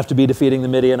 doesn't have to be defeating the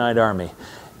Midianite army.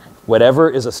 Whatever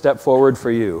is a step forward for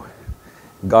you,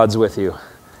 God's with you,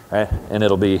 right? And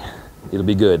it'll be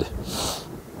good.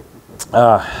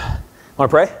 Want to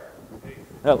pray?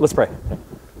 Let's pray.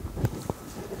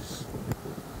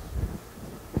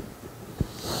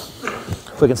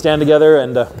 If we can stand together,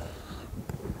 and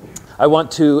I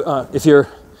want to, if you're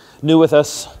new with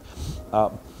us,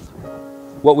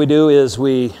 What we do is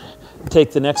we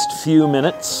take the next few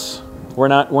minutes. We're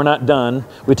not done.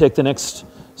 We take the next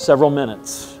several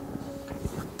minutes,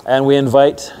 and we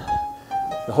invite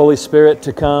the Holy Spirit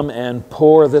to come and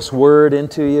pour this word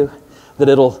into you,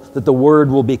 that the word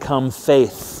will become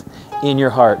faith in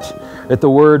your heart, that the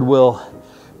word will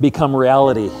become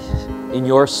reality in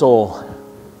your soul.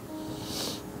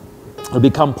 It'll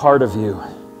become part of you,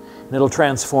 and it'll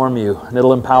transform you, and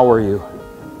it'll empower you.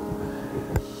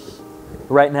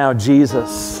 Right now,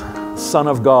 Jesus, Son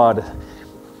of God,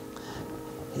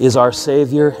 is our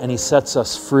Savior, and He sets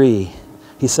us free.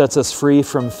 He sets us free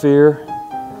from fear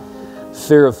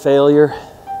of failure,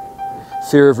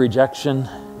 fear of rejection,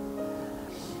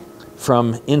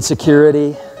 from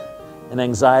insecurity and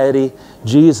anxiety.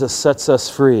 Jesus sets us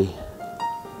free.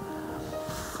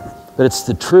 But it's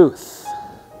the truth.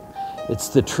 It's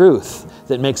the truth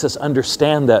that makes us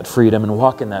understand that freedom and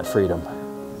walk in that freedom.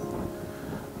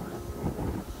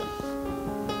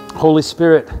 Holy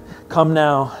Spirit, come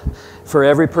now for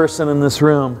every person in this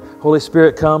room. Holy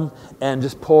Spirit, come and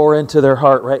just pour into their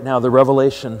heart right now the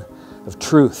revelation of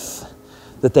truth,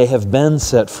 that they have been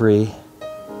set free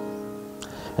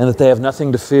and that they have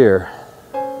nothing to fear.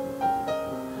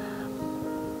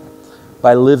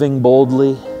 By living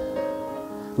boldly,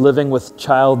 living with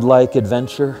childlike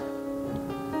adventure,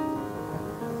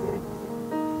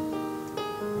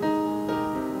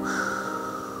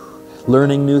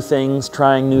 learning new things,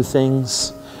 trying new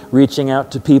things, reaching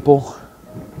out to people.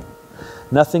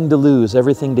 Nothing to lose,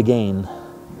 everything to gain.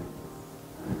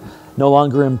 No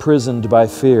longer imprisoned by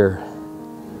fear.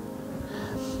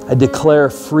 I declare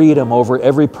freedom over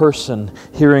every person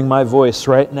hearing my voice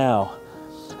right now.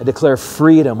 I declare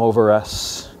freedom over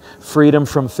us. Freedom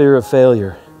from fear of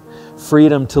failure.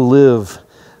 Freedom to live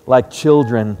like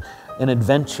children in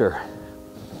adventure,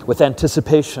 with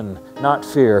anticipation, not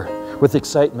fear, with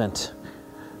excitement,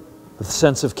 with a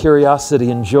sense of curiosity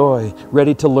and joy,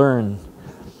 ready to learn,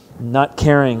 not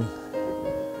caring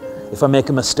if I make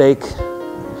a mistake,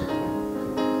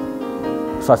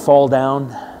 if I fall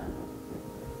down.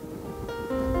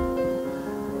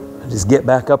 I just get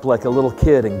back up like a little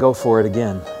kid and go for it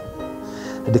again.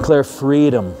 I declare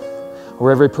freedom over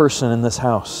every person in this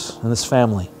house, in this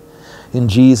family. In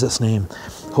Jesus' name.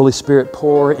 Holy Spirit,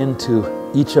 pour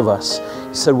into each of us.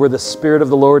 You said where the Spirit of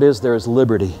the Lord is, there is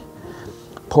liberty.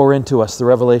 Pour into us the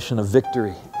revelation of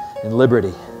victory and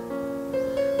liberty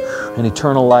and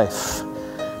eternal life.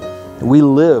 We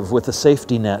live with a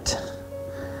safety net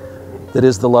that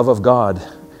is the love of God,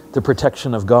 the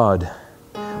protection of God.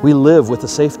 We live with a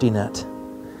safety net.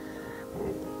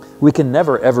 We can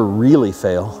never, ever really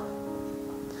fail.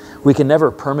 We can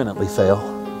never permanently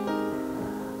fail.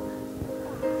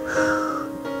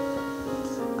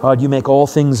 God, you make all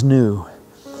things new.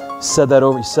 You said that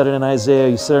over. You said it in Isaiah.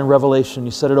 You said it in Revelation.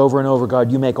 You said it over and over.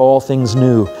 God, you make all things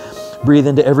new. Breathe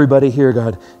into everybody here,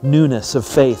 God. Newness of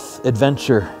faith,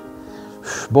 adventure,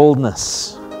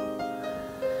 boldness,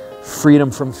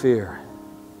 freedom from fear.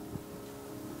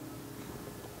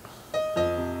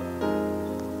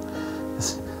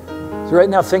 So right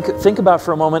now, think about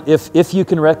for a moment if you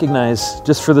can recognize,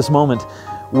 just for this moment,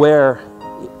 where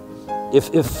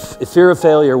if fear of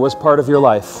failure was part of your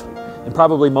life, and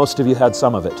probably most of you had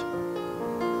some of it.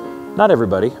 Not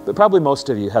everybody, but probably most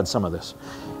of you had some of this.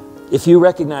 If you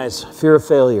recognize fear of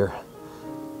failure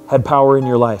had power in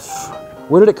your life,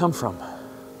 where did it come from?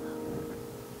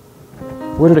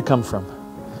 Where did it come from?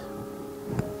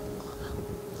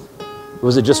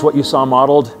 Was it just what you saw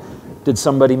modeled? Did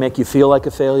somebody make you feel like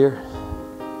a failure?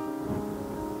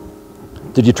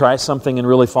 Did you try something and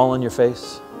really fall on your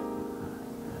face?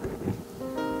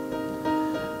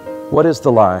 What is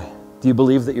the lie? Do you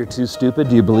believe that you're too stupid?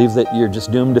 Do you believe that you're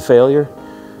just doomed to failure?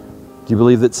 Do you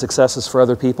believe that success is for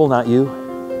other people, not you?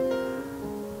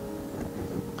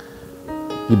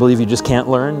 You believe you just can't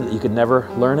learn, that you could never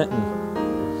learn it? And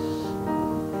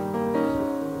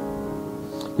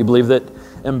you believe that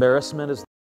embarrassment is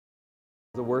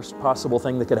the worst possible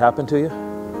thing that could happen to you?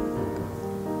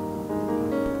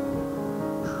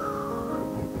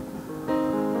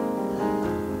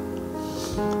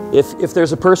 If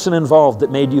there's a person involved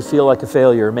that made you feel like a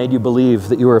failure, made you believe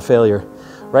that you were a failure,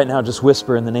 right now just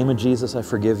whisper, in the name of Jesus, I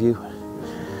forgive you.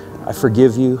 I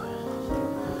forgive you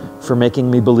for making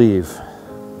me believe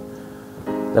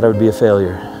that I would be a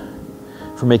failure,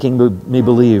 for making me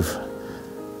believe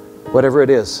whatever it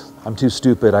is, I'm too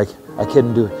stupid, I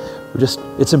couldn't do it.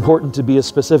 It's important to be as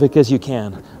specific as you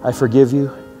can. I forgive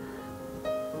you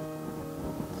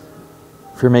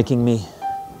for making me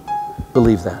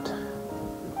believe that.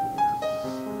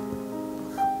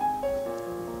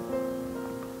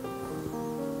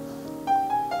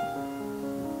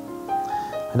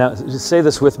 Now, just say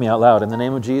this with me out loud. In the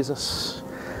name of Jesus,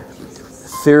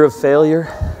 fear of failure,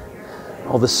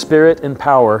 all the spirit and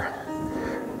power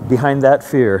behind that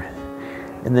fear,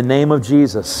 in the name of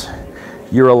Jesus,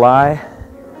 you're a lie,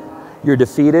 you're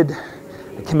defeated.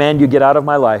 I command you, get out of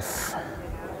my life.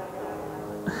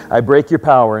 I break your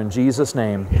power in Jesus'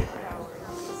 name.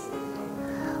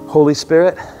 Holy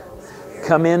Spirit,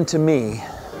 come into me.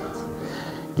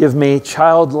 Give me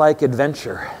childlike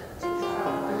adventure,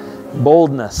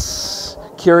 boldness,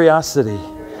 curiosity,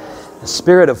 a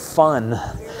spirit of fun,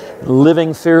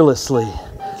 living fearlessly,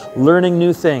 learning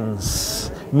new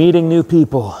things, meeting new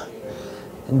people,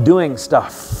 and doing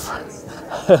stuff.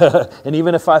 And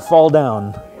even if I fall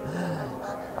down,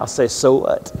 I'll say, so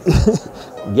what?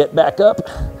 Get back up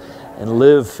and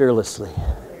live fearlessly.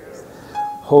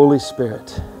 Holy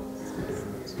Spirit,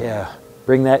 yeah,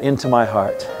 bring that into my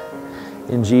heart.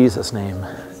 In Jesus' name.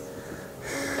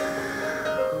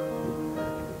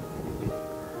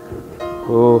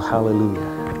 Oh,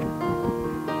 hallelujah.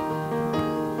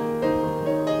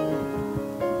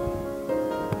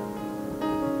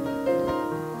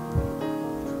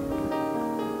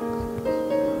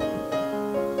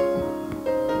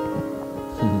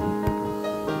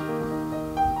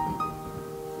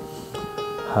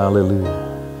 Hallelujah.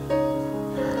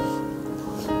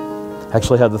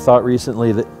 Actually had the thought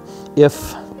recently that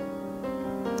if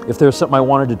there's something I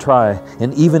wanted to try,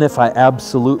 and even if I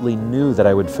absolutely knew that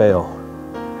I would fail,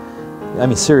 I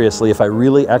mean seriously, if I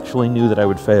really actually knew that I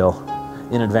would fail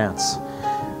in advance,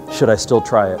 should I still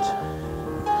try it?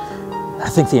 I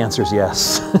think the answer is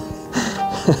yes.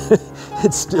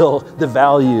 It's still, the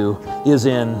value is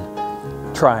in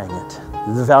trying it.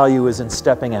 The value is in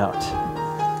stepping out.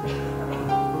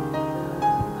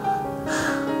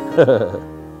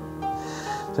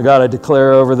 So God, I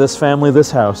declare over this family, this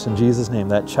house, in Jesus' name,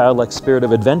 that childlike spirit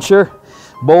of adventure,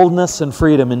 boldness, and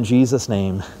freedom in Jesus'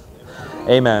 name.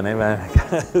 Amen, amen.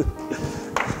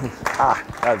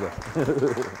 God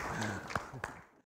bless.